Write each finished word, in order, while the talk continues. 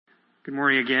Good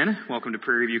morning again. Welcome to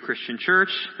Prairie View Christian Church.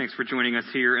 Thanks for joining us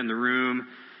here in the room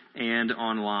and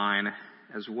online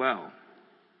as well.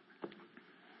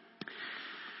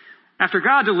 After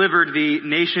God delivered the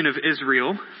nation of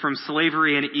Israel from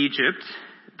slavery in Egypt,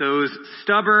 those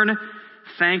stubborn,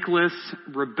 thankless,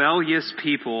 rebellious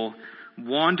people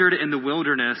wandered in the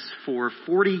wilderness for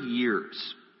 40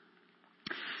 years.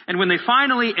 And when they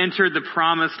finally entered the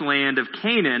promised land of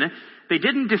Canaan, they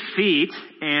didn't defeat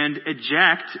and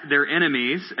eject their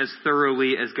enemies as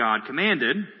thoroughly as God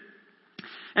commanded.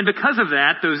 And because of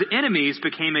that, those enemies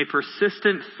became a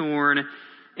persistent thorn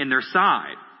in their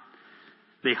side.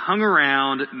 They hung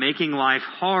around, making life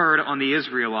hard on the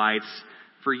Israelites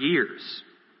for years.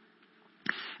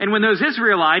 And when those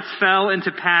Israelites fell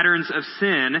into patterns of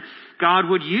sin, God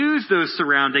would use those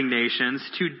surrounding nations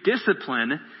to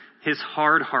discipline His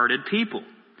hard-hearted people.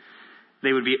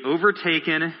 They would be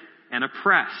overtaken and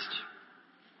oppressed.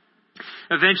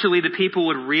 Eventually, the people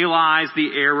would realize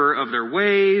the error of their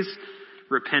ways,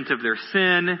 repent of their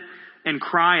sin, and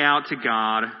cry out to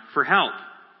God for help.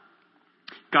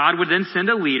 God would then send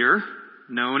a leader,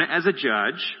 known as a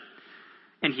judge,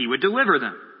 and he would deliver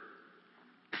them.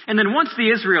 And then once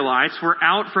the Israelites were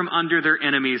out from under their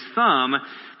enemy's thumb,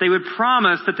 they would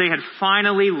promise that they had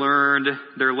finally learned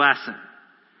their lesson.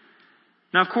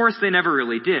 Now, of course, they never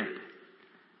really did.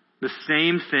 The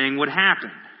same thing would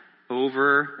happen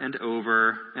over and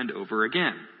over and over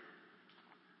again.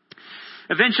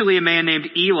 Eventually, a man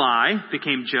named Eli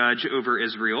became judge over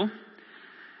Israel.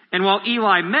 And while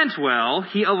Eli meant well,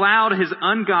 he allowed his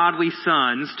ungodly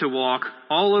sons to walk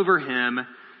all over him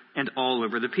and all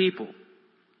over the people.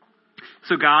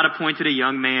 So God appointed a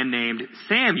young man named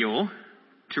Samuel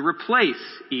to replace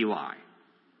Eli.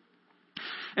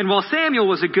 And while Samuel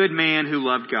was a good man who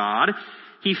loved God,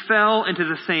 he fell into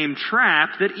the same trap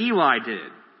that Eli did.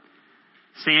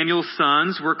 Samuel's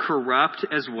sons were corrupt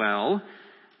as well,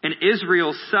 and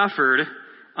Israel suffered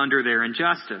under their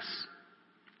injustice.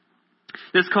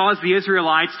 This caused the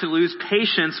Israelites to lose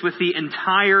patience with the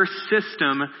entire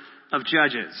system of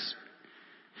judges.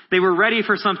 They were ready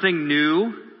for something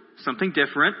new, something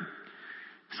different,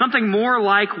 something more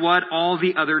like what all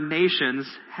the other nations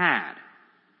had.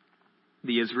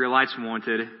 The Israelites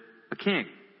wanted a king.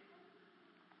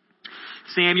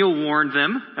 Samuel warned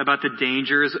them about the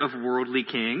dangers of worldly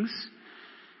kings.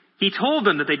 He told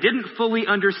them that they didn't fully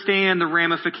understand the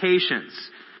ramifications,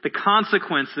 the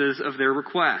consequences of their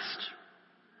request.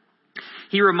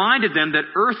 He reminded them that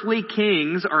earthly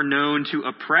kings are known to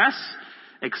oppress,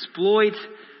 exploit,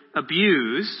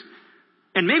 abuse,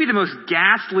 and maybe the most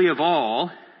ghastly of all,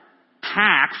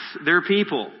 tax their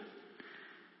people.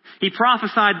 He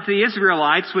prophesied that the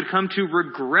Israelites would come to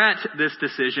regret this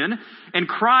decision and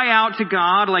cry out to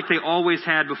God like they always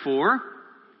had before.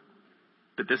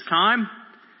 But this time,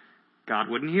 God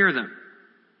wouldn't hear them.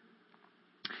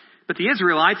 But the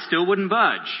Israelites still wouldn't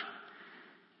budge.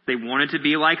 They wanted to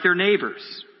be like their neighbors.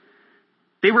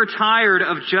 They were tired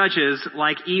of judges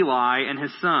like Eli and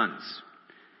his sons.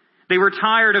 They were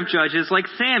tired of judges like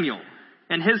Samuel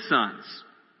and his sons.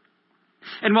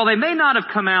 And while they may not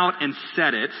have come out and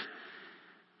said it,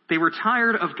 they were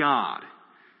tired of God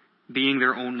being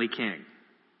their only king.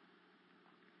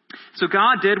 So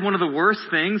God did one of the worst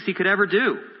things he could ever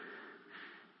do.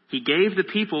 He gave the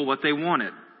people what they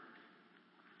wanted.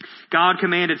 God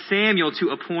commanded Samuel to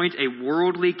appoint a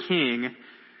worldly king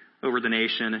over the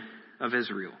nation of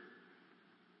Israel.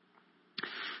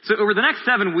 So over the next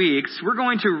 7 weeks, we're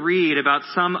going to read about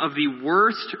some of the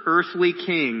worst earthly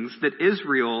kings that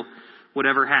Israel would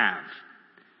ever have.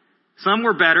 Some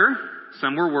were better,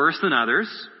 some were worse than others.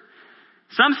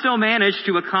 Some still managed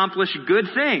to accomplish good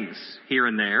things here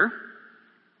and there.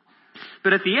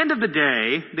 But at the end of the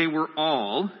day, they were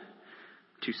all,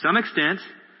 to some extent,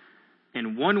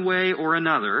 in one way or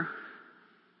another,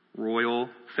 royal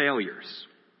failures.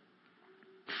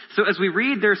 So as we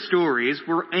read their stories,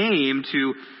 we're aimed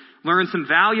to learn some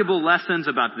valuable lessons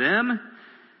about them,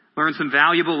 learn some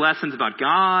valuable lessons about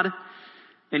God,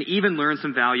 and even learn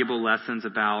some valuable lessons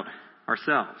about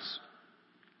ourselves.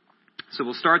 So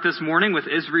we'll start this morning with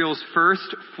Israel's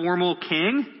first formal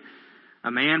king,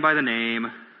 a man by the name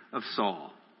of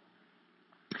Saul.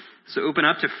 So open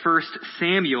up to 1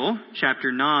 Samuel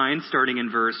chapter 9, starting in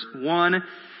verse 1.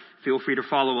 Feel free to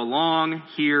follow along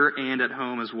here and at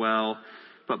home as well.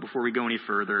 But before we go any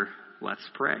further, let's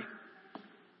pray.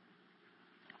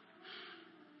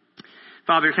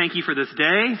 Father, thank you for this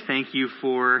day. Thank you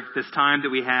for this time that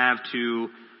we have to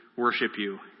worship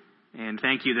you. And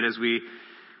thank you that as we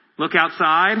look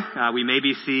outside, we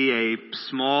maybe see a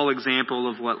small example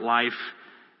of what life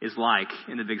is like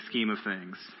in the big scheme of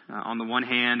things. On the one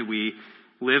hand, we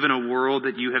live in a world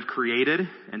that you have created,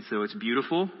 and so it's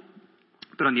beautiful.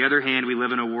 But on the other hand, we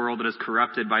live in a world that is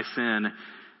corrupted by sin,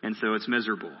 and so it's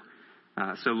miserable.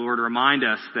 So Lord, remind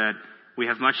us that we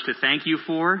have much to thank you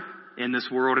for in this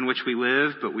world in which we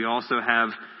live, but we also have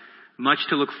much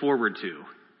to look forward to.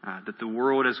 That the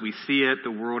world as we see it, the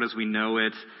world as we know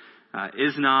it,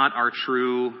 is not our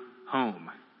true home,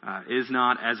 is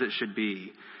not as it should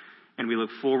be. And we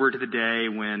look forward to the day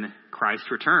when Christ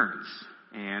returns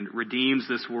and redeems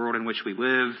this world in which we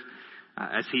live,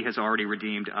 as he has already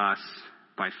redeemed us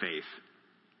by faith.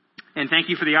 And thank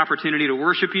you for the opportunity to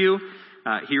worship you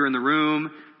here in the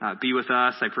room. Be with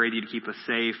us. I pray that you'd keep us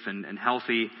safe and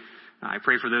healthy. I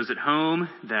pray for those at home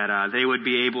that they would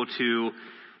be able to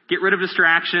get rid of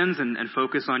distractions and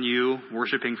focus on you,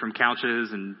 worshiping from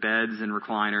couches and beds and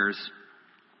recliners.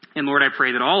 And Lord, I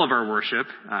pray that all of our worship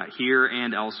here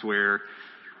and elsewhere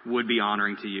would be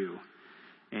honoring to you.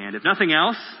 And if nothing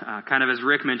else, kind of as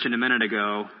Rick mentioned a minute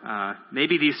ago,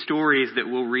 maybe these stories that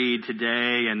we'll read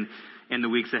today and in the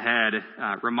weeks ahead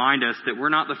remind us that we're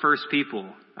not the first people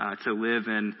to live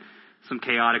in some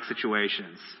chaotic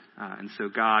situations. And so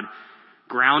God,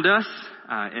 ground us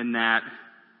in that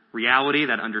reality,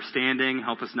 that understanding.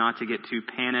 Help us not to get too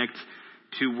panicked,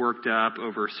 too worked up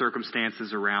over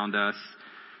circumstances around us.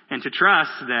 And to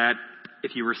trust that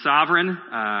if you were sovereign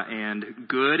and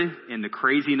good in the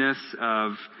craziness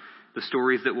of the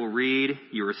stories that we'll read,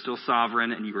 you are still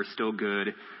sovereign and you are still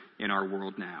good in our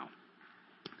world now.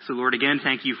 So Lord, again,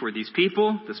 thank you for these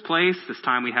people, this place, this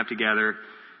time we have together.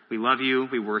 We love you.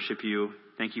 We worship you.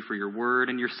 Thank you for your word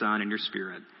and your Son and your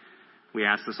Spirit. We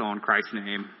ask this all in Christ's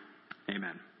name.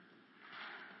 Amen.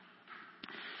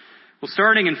 Well,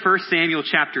 starting in 1 Samuel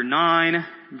chapter 9,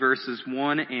 verses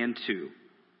 1 and 2.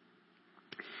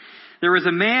 There was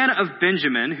a man of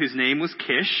Benjamin whose name was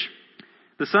Kish,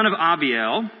 the son of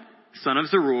Abiel, son of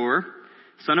Zeror,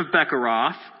 son of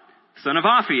Bechorath, son of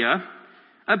Aphiah,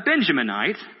 a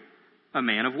Benjaminite, a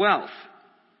man of wealth.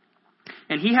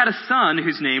 And he had a son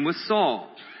whose name was Saul,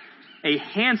 a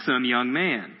handsome young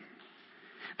man.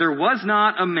 There was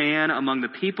not a man among the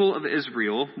people of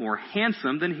Israel more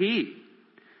handsome than he.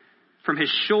 From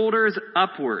his shoulders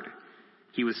upward,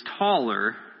 he was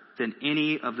taller than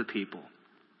any of the people.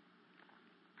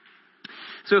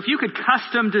 So if you could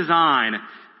custom design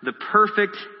the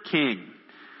perfect king,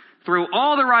 throw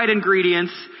all the right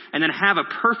ingredients, and then have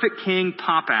a perfect king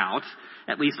pop out,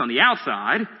 at least on the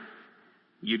outside,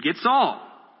 you'd get Saul.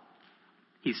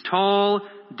 He's tall,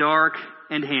 dark,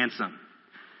 and handsome.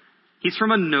 He's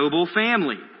from a noble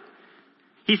family.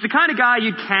 He's the kind of guy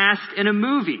you'd cast in a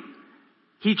movie.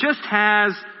 He just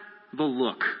has the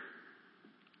look.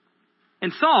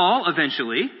 And Saul,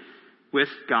 eventually, with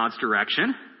God's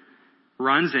direction,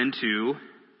 runs into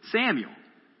Samuel.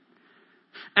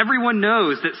 Everyone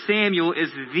knows that Samuel is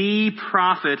the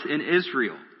prophet in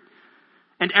Israel.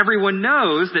 And everyone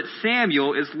knows that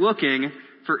Samuel is looking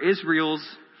for Israel's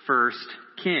first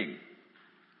king.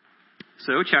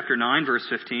 So, chapter 9, verse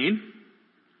 15.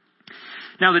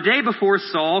 Now the day before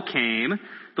Saul came,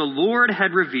 the Lord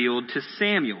had revealed to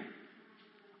Samuel,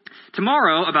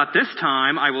 tomorrow, about this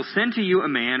time, I will send to you a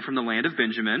man from the land of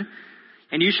Benjamin,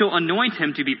 and you shall anoint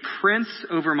him to be prince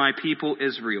over my people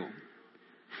Israel.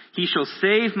 He shall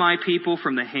save my people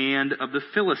from the hand of the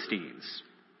Philistines.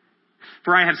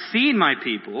 For I have seen my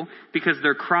people, because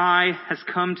their cry has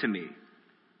come to me.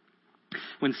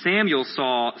 When Samuel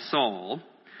saw Saul,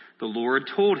 the Lord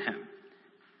told him,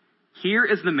 here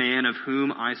is the man of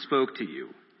whom I spoke to you.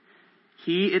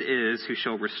 He it is who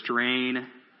shall restrain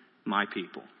my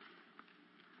people.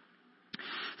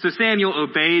 So Samuel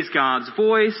obeys God's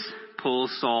voice,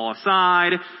 pulls Saul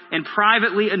aside, and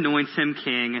privately anoints him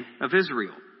king of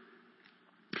Israel.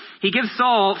 He gives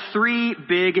Saul 3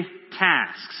 big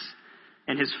tasks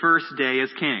in his first day as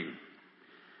king.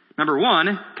 Number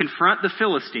 1, confront the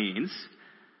Philistines,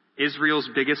 Israel's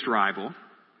biggest rival.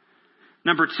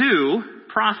 Number 2,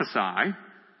 prophesy.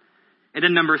 And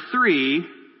then number 3,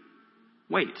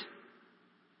 wait.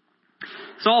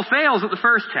 Saul fails at the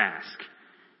first task.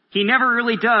 He never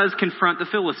really does confront the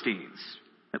Philistines,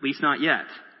 at least not yet.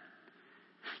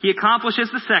 He accomplishes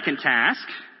the second task.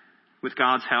 With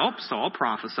God's help, Saul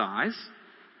prophesies.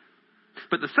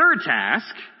 But the third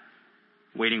task,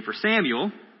 waiting for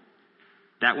Samuel,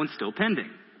 that one's still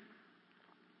pending.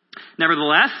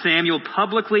 Nevertheless, Samuel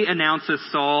publicly announces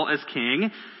Saul as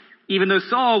king, even though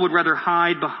Saul would rather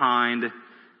hide behind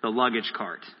the luggage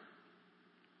cart.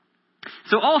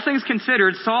 So all things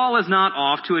considered, Saul is not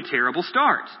off to a terrible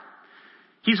start.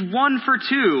 He's 1 for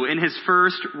 2 in his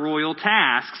first royal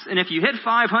tasks, and if you hit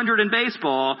 500 in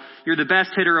baseball, you're the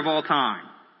best hitter of all time.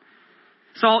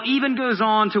 Saul even goes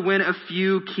on to win a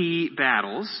few key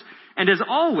battles, and as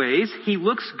always, he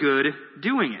looks good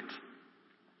doing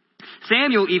it.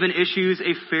 Samuel even issues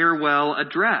a farewell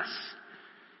address.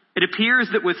 It appears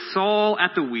that with Saul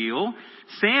at the wheel,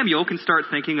 Samuel can start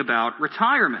thinking about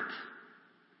retirement.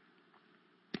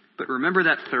 But remember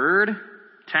that third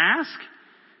task?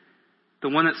 The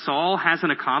one that Saul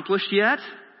hasn't accomplished yet?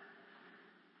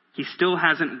 He still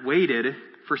hasn't waited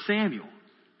for Samuel.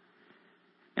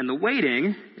 And the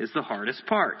waiting is the hardest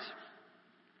part.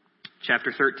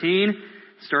 Chapter 13,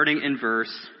 starting in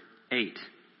verse 8.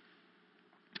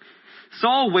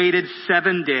 Saul waited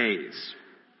 7 days,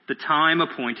 the time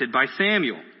appointed by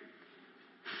Samuel.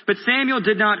 But Samuel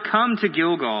did not come to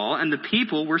Gilgal, and the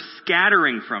people were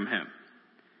scattering from him.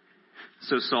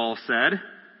 So Saul said,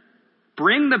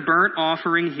 "Bring the burnt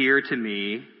offering here to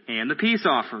me and the peace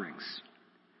offerings."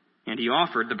 And he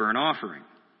offered the burnt offering.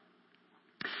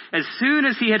 As soon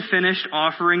as he had finished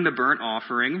offering the burnt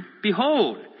offering,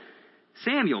 behold,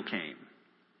 Samuel came.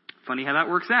 Funny how that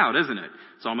works out, isn't it?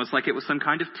 It's almost like it was some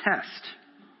kind of test.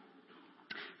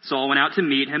 Saul went out to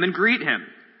meet him and greet him.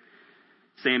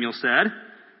 Samuel said,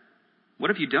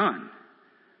 "What have you done?"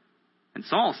 And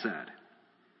Saul said,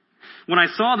 "When I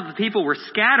saw that the people were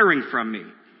scattering from me,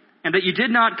 and that you did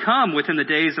not come within the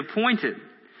days appointed,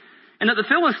 and that the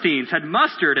Philistines had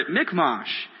mustered at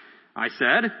Michmash, I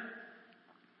said,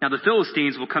 now the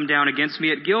Philistines will come down against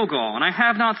me at Gilgal, and I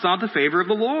have not sought the favor of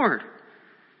the Lord.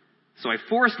 So I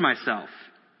forced myself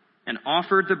and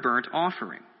offered the burnt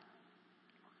offering."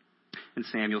 And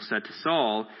Samuel said to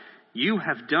Saul, "You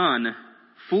have done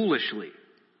foolishly.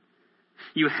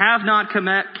 You have not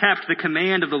kept the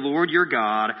command of the Lord your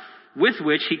God with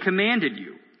which he commanded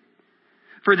you.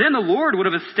 For then the Lord would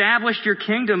have established your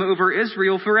kingdom over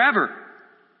Israel forever.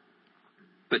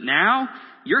 But now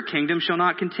your kingdom shall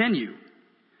not continue.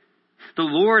 The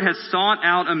Lord has sought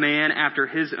out a man after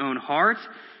his own heart,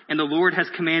 and the Lord has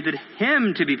commanded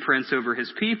him to be prince over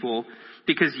his people,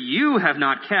 because you have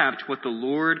not kept what the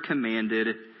Lord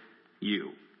commanded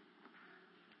you."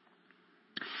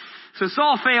 So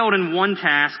Saul failed in one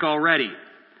task already,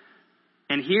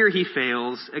 and here he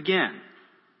fails again.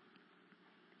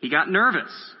 He got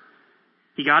nervous.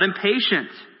 He got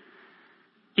impatient.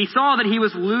 He saw that he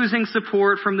was losing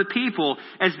support from the people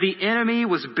as the enemy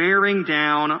was bearing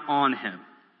down on him.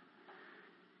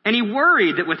 And he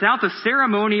worried that without the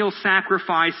ceremonial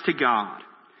sacrifice to God,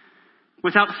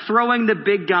 without throwing the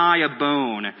big guy a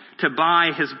bone to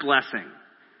buy his blessing,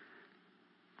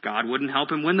 God wouldn't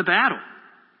help him win the battle.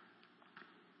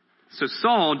 So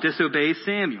Saul disobeys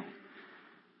Samuel.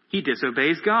 He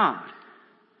disobeys God.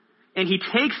 And he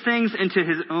takes things into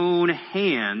his own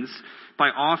hands by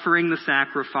offering the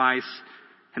sacrifice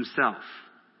himself.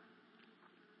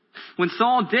 When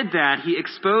Saul did that, he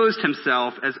exposed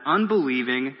himself as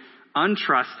unbelieving,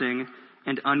 untrusting,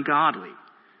 and ungodly.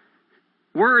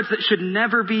 Words that should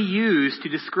never be used to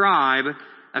describe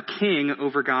a king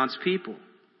over God's people.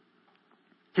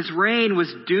 His reign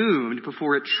was doomed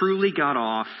before it truly got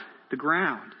off the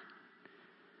ground.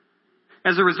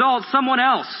 As a result, someone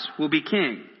else will be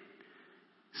king.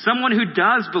 Someone who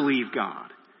does believe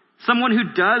God. Someone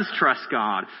who does trust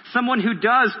God. Someone who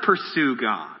does pursue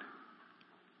God.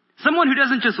 Someone who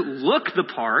doesn't just look the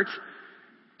part,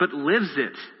 but lives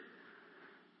it.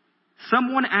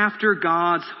 Someone after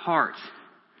God's heart,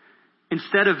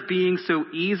 instead of being so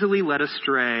easily led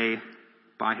astray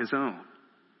by his own.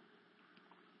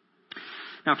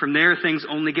 Now from there, things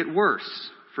only get worse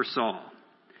for Saul.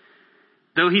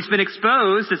 Though he's been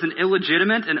exposed as an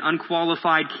illegitimate and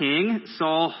unqualified king,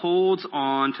 Saul holds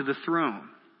on to the throne.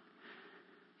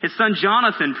 His son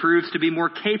Jonathan proves to be more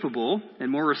capable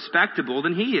and more respectable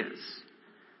than he is.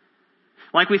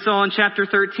 Like we saw in chapter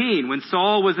 13, when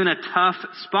Saul was in a tough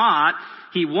spot,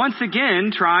 he once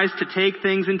again tries to take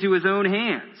things into his own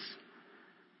hands.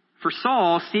 For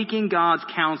Saul, seeking God's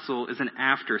counsel is an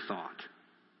afterthought.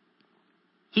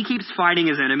 He keeps fighting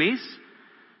his enemies,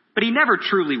 but he never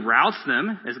truly routs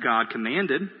them as God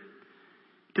commanded,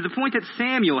 to the point that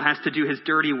Samuel has to do his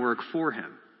dirty work for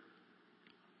him.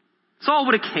 Saul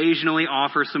would occasionally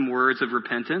offer some words of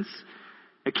repentance,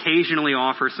 occasionally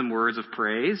offer some words of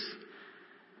praise,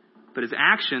 but his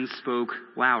actions spoke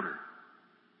louder.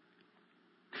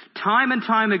 Time and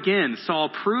time again, Saul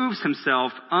proves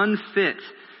himself unfit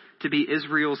to be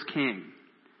Israel's king.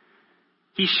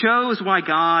 He shows why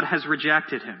God has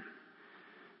rejected him.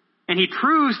 And he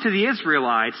proves to the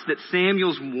Israelites that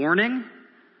Samuel's warning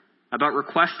about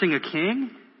requesting a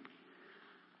king,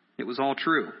 it was all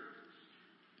true.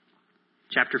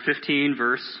 Chapter 15,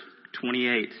 verse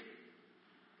 28.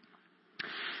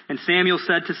 And Samuel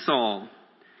said to Saul,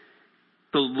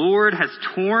 The Lord has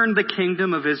torn the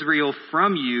kingdom of Israel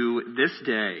from you this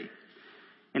day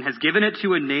and has given it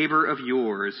to a neighbor of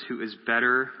yours who is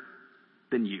better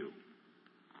than you.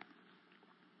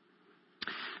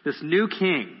 This new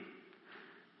king,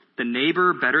 the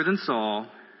neighbor better than Saul,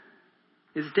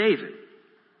 is David.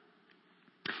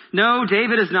 No,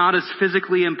 David is not as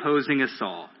physically imposing as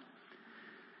Saul.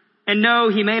 And no,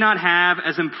 he may not have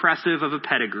as impressive of a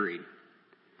pedigree.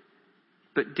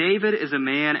 But David is a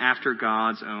man after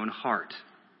God's own heart.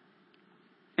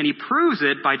 And he proves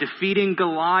it by defeating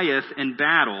Goliath in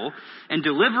battle and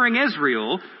delivering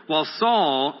Israel while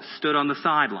Saul stood on the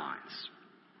sidelines.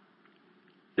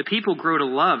 The people grow to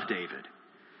love David.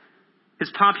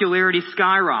 His popularity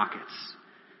skyrockets.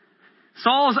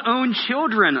 Saul's own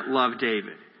children love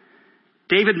David.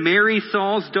 David marries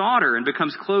Saul's daughter and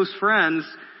becomes close friends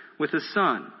with his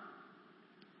son.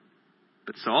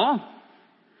 But Saul?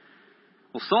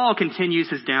 Well, Saul continues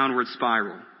his downward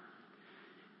spiral.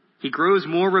 He grows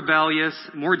more rebellious,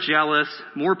 more jealous,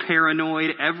 more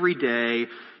paranoid every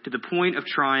day to the point of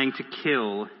trying to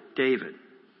kill David.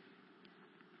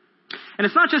 And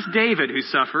it's not just David who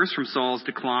suffers from Saul's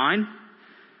decline.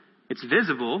 It's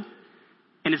visible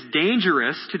and it's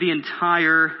dangerous to the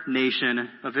entire nation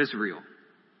of Israel.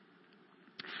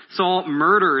 Saul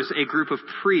murders a group of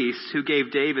priests who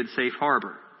gave David safe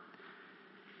harbor.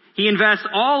 He invests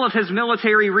all of his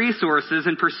military resources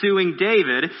in pursuing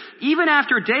David, even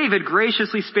after David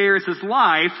graciously spares his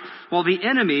life while the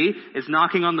enemy is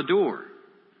knocking on the door.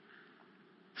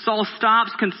 Saul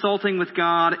stops consulting with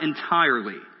God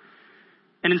entirely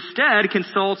and instead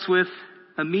consults with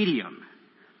a medium,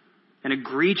 an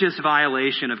egregious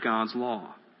violation of God's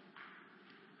law.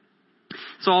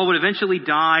 Saul would eventually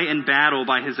die in battle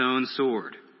by his own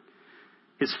sword.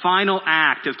 His final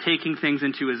act of taking things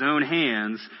into his own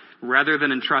hands rather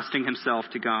than entrusting himself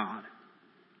to God.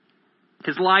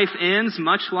 His life ends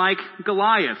much like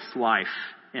Goliath's life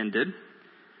ended.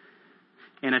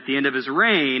 And at the end of his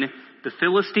reign, the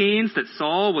Philistines that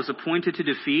Saul was appointed to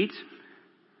defeat,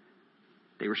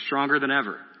 they were stronger than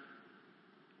ever.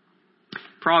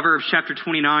 Proverbs chapter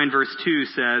 29 verse 2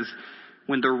 says,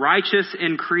 "When the righteous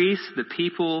increase, the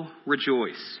people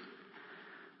rejoice.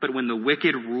 But when the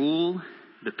wicked rule,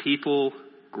 the people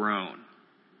groan."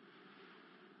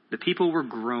 The people were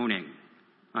groaning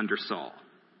under Saul.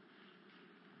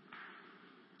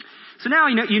 So now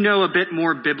you know a bit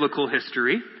more biblical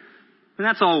history, and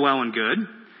that's all well and good.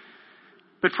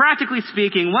 But practically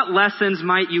speaking, what lessons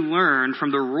might you learn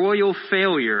from the royal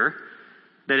failure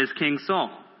that is King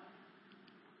Saul?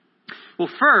 Well,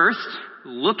 first,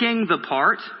 looking the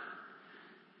part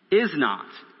is not,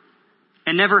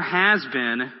 and never has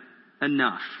been,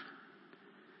 enough.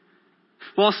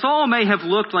 While Saul may have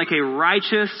looked like a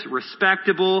righteous,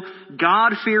 respectable,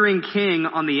 God-fearing king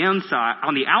on the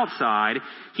outside,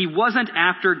 he wasn't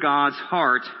after God's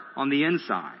heart on the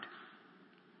inside.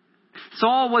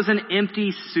 Saul was an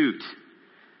empty suit.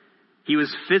 He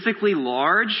was physically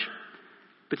large,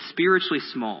 but spiritually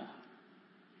small.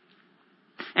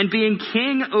 And being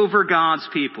king over God's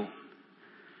people,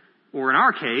 or in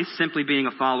our case, simply being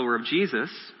a follower of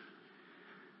Jesus,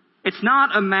 it's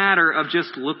not a matter of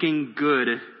just looking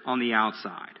good on the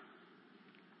outside.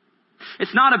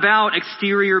 It's not about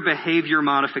exterior behavior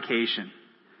modification.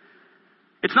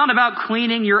 It's not about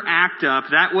cleaning your act up,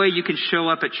 that way you can show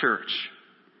up at church.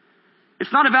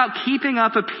 It's not about keeping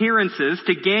up appearances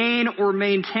to gain or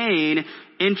maintain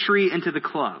entry into the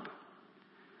club.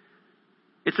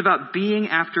 It's about being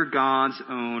after God's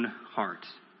own heart.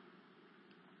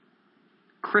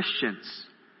 Christians,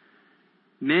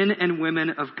 men and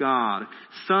women of God,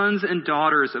 sons and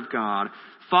daughters of God,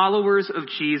 followers of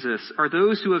Jesus, are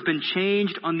those who have been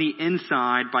changed on the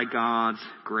inside by God's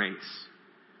grace.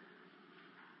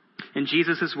 In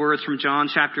Jesus' words from John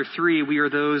chapter 3, we are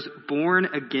those born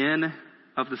again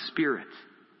of the Spirit.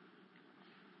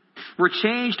 We're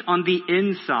changed on the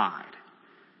inside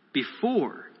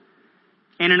before,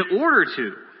 and in order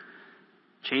to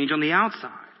change on the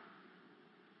outside.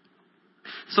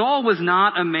 Saul was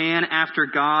not a man after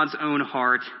God's own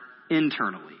heart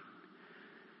internally.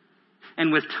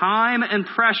 And with time and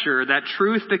pressure, that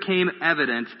truth became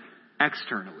evident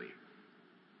externally.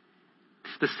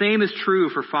 The same is true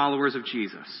for followers of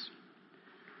Jesus.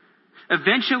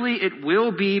 Eventually, it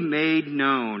will be made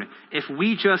known if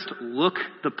we just look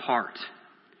the part,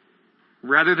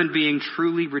 rather than being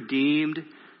truly redeemed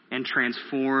and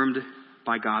transformed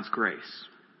by God's grace.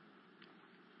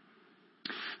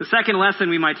 The second lesson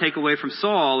we might take away from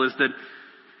Saul is that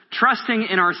trusting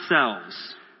in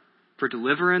ourselves for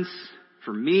deliverance,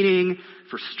 for meaning,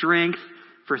 for strength,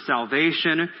 for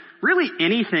salvation, really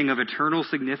anything of eternal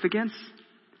significance,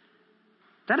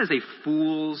 that is a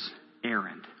fool's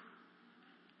errand.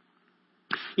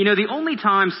 You know, the only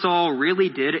time Saul really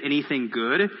did anything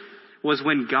good was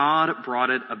when God brought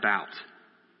it about.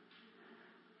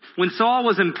 When Saul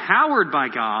was empowered by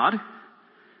God,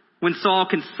 when Saul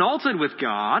consulted with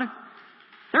God,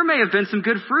 there may have been some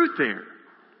good fruit there.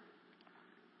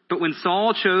 But when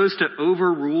Saul chose to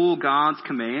overrule God's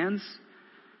commands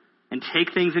and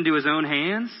take things into his own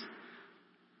hands,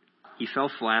 he fell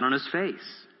flat on his face.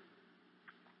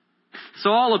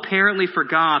 Saul apparently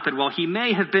forgot that while he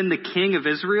may have been the king of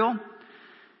Israel,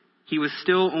 he was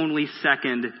still only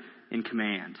second in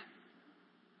command.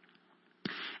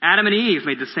 Adam and Eve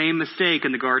made the same mistake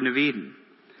in the Garden of Eden.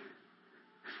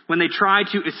 When they tried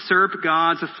to usurp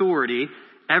God's authority,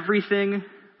 everything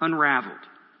unraveled.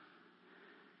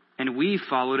 And we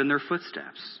followed in their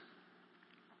footsteps.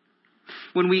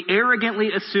 When we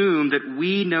arrogantly assume that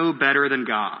we know better than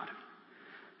God,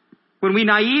 when we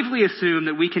naively assume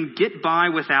that we can get by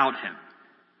without Him,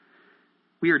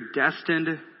 we are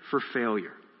destined for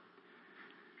failure.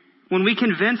 When we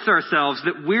convince ourselves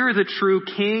that we're the true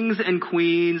kings and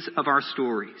queens of our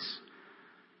stories,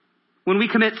 when we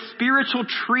commit spiritual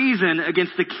treason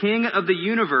against the King of the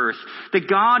universe, the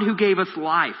God who gave us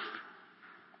life,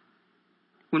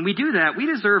 when we do that, we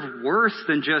deserve worse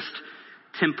than just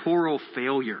temporal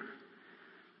failure.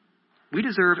 We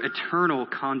deserve eternal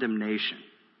condemnation.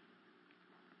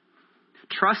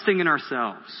 Trusting in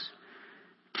ourselves,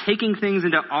 taking things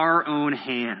into our own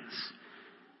hands,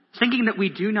 thinking that we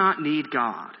do not need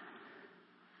God,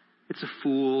 it's a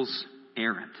fool's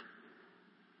errand.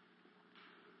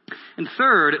 And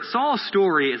third, Saul's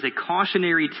story is a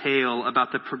cautionary tale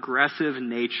about the progressive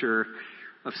nature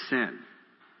of sin.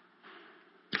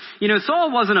 You know,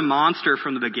 Saul wasn't a monster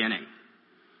from the beginning.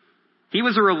 He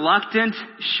was a reluctant,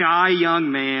 shy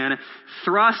young man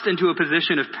thrust into a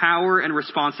position of power and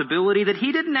responsibility that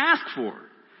he didn't ask for.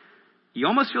 You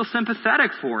almost feel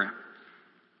sympathetic for him.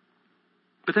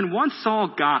 But then once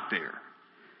Saul got there,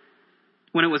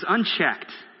 when it was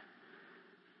unchecked,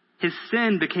 his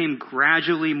sin became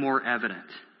gradually more evident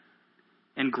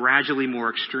and gradually more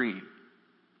extreme.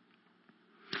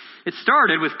 It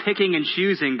started with picking and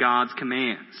choosing God's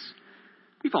commands.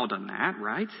 We've all done that,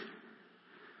 right?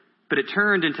 But it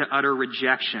turned into utter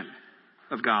rejection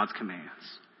of God's commands.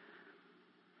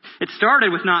 It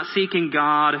started with not seeking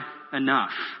God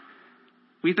enough.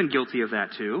 We've been guilty of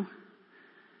that too.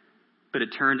 But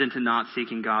it turned into not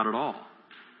seeking God at all.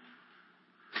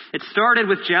 It started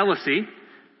with jealousy.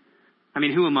 I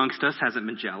mean, who amongst us hasn't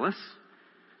been jealous?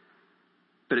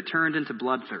 But it turned into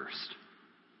bloodthirst.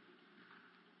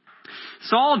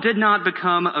 Saul did not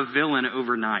become a villain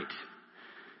overnight.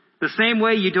 The same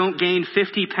way you don't gain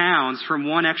 50 pounds from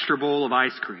one extra bowl of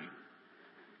ice cream.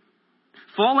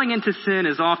 Falling into sin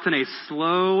is often a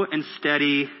slow and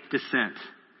steady descent.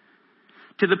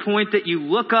 To the point that you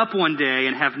look up one day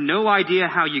and have no idea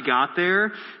how you got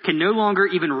there, can no longer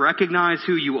even recognize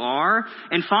who you are,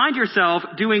 and find yourself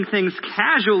doing things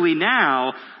casually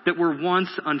now that were once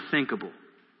unthinkable.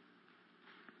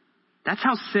 That's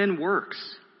how sin works.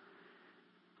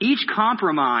 Each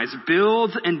compromise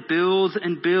builds and builds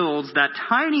and builds that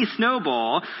tiny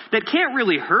snowball that can't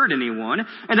really hurt anyone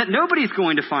and that nobody's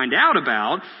going to find out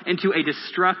about into a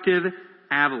destructive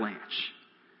avalanche.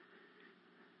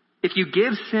 If you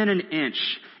give sin an inch,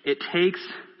 it takes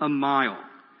a mile.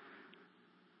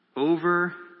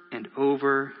 Over and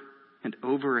over and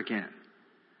over again.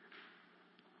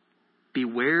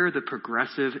 Beware the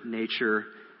progressive nature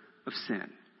of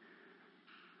sin.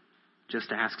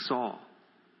 Just ask Saul.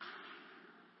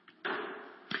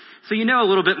 So you know a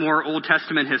little bit more Old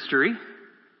Testament history,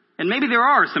 and maybe there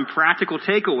are some practical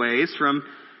takeaways from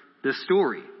this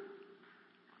story.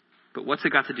 But what's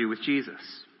it got to do with Jesus?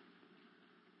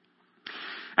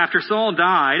 After Saul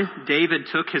died, David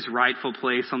took his rightful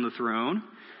place on the throne.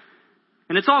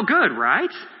 And it's all good, right?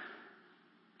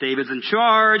 David's in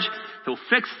charge. He'll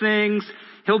fix things.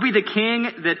 He'll be the king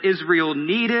that Israel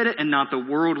needed and not the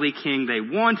worldly king they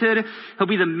wanted. He'll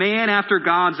be the man after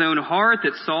God's own heart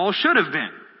that Saul should have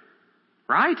been.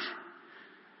 Right?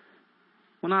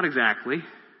 Well, not exactly.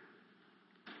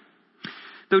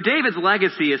 Though David's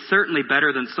legacy is certainly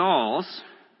better than Saul's,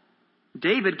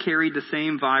 David carried the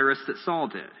same virus that Saul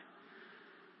did.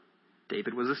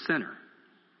 David was a sinner.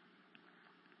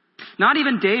 Not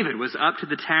even David was up to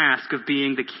the task of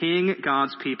being the king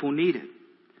God's people needed.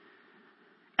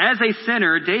 As a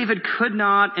sinner, David could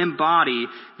not embody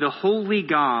the holy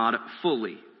God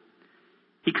fully.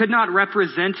 He could not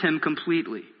represent him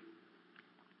completely.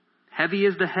 Heavy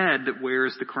is the head that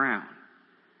wears the crown.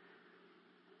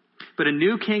 But a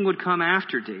new king would come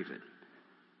after David,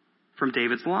 from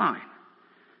David's line.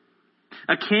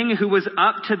 A king who was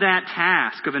up to that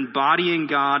task of embodying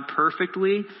God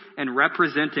perfectly and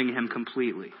representing him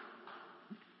completely.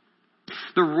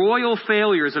 The royal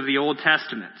failures of the Old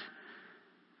Testament,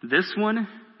 this one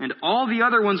and all the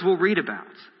other ones we'll read about,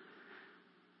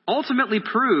 ultimately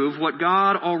prove what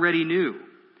God already knew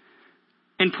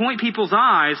and point people's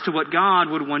eyes to what God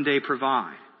would one day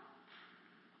provide.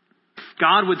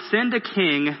 God would send a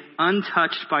king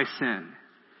untouched by sin.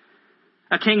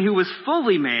 A king who was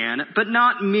fully man, but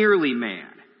not merely man.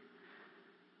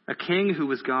 A king who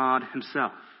was God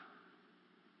himself.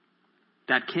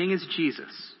 That king is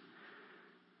Jesus,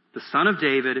 the son of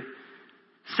David,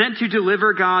 sent to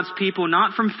deliver God's people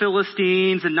not from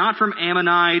Philistines and not from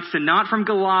Ammonites and not from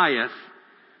Goliath,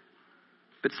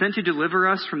 but sent to deliver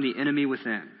us from the enemy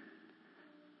within,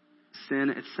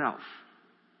 sin itself.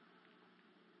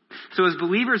 So as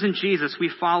believers in Jesus, we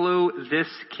follow this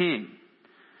king.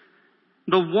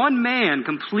 The one man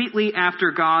completely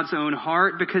after God's own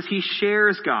heart because he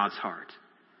shares God's heart.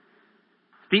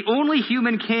 The only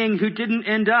human king who didn't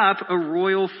end up a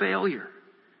royal failure.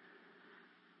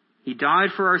 He died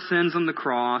for our sins on the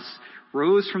cross,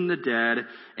 rose from the dead,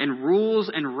 and rules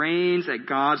and reigns at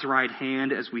God's right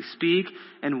hand as we speak,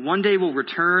 and one day will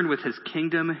return with his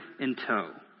kingdom in tow.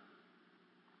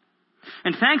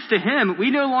 And thanks to him,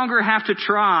 we no longer have to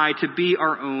try to be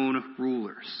our own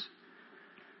rulers.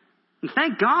 And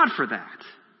thank God for that.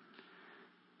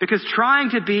 Because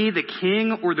trying to be the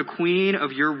king or the queen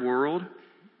of your world,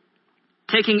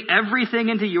 taking everything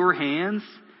into your hands,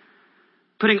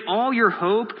 putting all your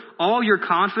hope, all your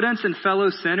confidence in fellow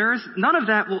sinners, none of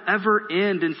that will ever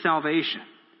end in salvation.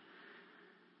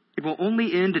 It will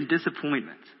only end in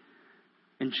disappointment,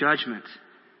 in judgment,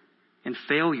 in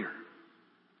failure.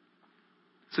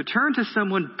 So turn to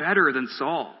someone better than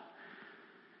Saul,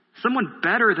 someone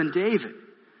better than David,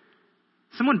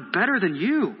 someone better than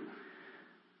you.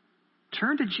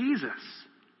 Turn to Jesus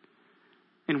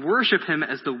and worship him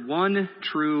as the one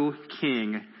true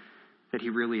king that he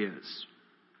really is.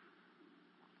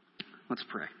 Let's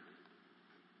pray.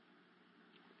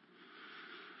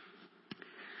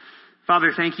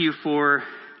 Father, thank you for,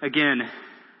 again,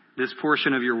 this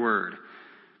portion of your word.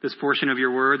 This portion of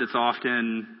your word that's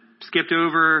often skipped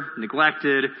over,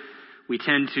 neglected. We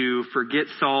tend to forget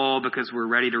Saul because we're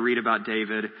ready to read about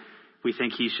David. We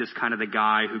think he's just kind of the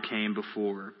guy who came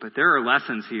before. But there are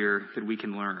lessons here that we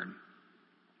can learn.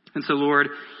 And so, Lord,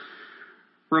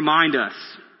 remind us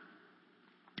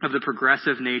of the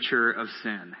progressive nature of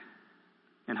sin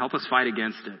and help us fight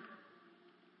against it.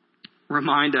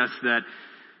 Remind us that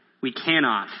we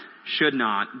cannot, should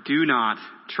not, do not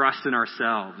trust in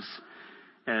ourselves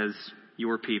as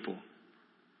your people.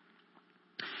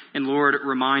 And Lord,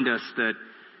 remind us that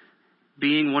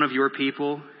being one of your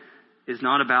people is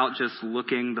not about just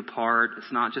looking the part.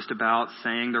 It's not just about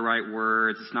saying the right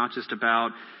words. It's not just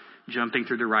about jumping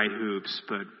through the right hoops,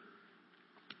 but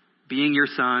being your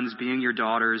sons, being your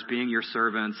daughters, being your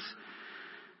servants.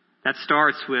 That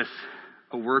starts with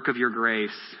a work of your grace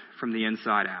from the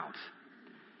inside out.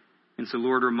 And so,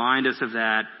 Lord, remind us of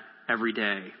that every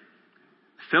day.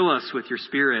 Fill us with your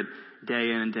Spirit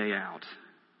day in and day out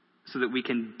so that we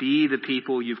can be the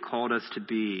people you've called us to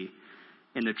be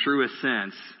in the truest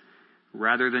sense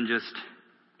rather than just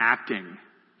acting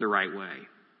the right way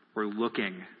or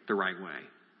looking the right way.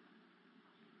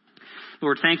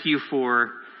 Lord, thank you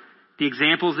for the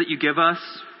examples that you give us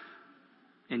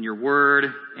in your word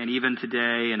and even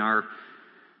today in our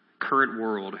current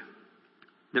world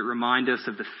that remind us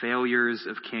of the failures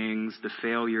of kings, the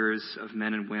failures of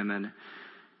men and women,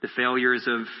 the failures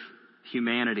of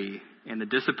humanity, and the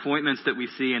disappointments that we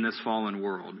see in this fallen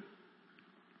world.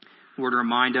 Lord,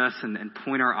 remind us and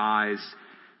point our eyes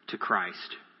to Christ.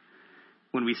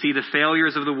 When we see the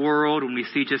failures of the world, when we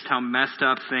see just how messed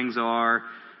up things are,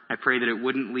 I pray that it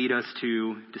wouldn't lead us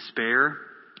to despair,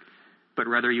 but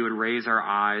rather you would raise our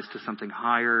eyes to something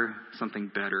higher, something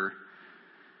better.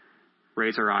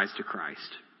 Raise our eyes to Christ.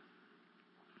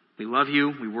 We love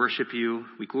you, we worship you,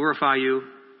 we glorify you.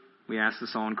 We ask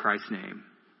this all in Christ's name.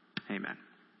 Amen.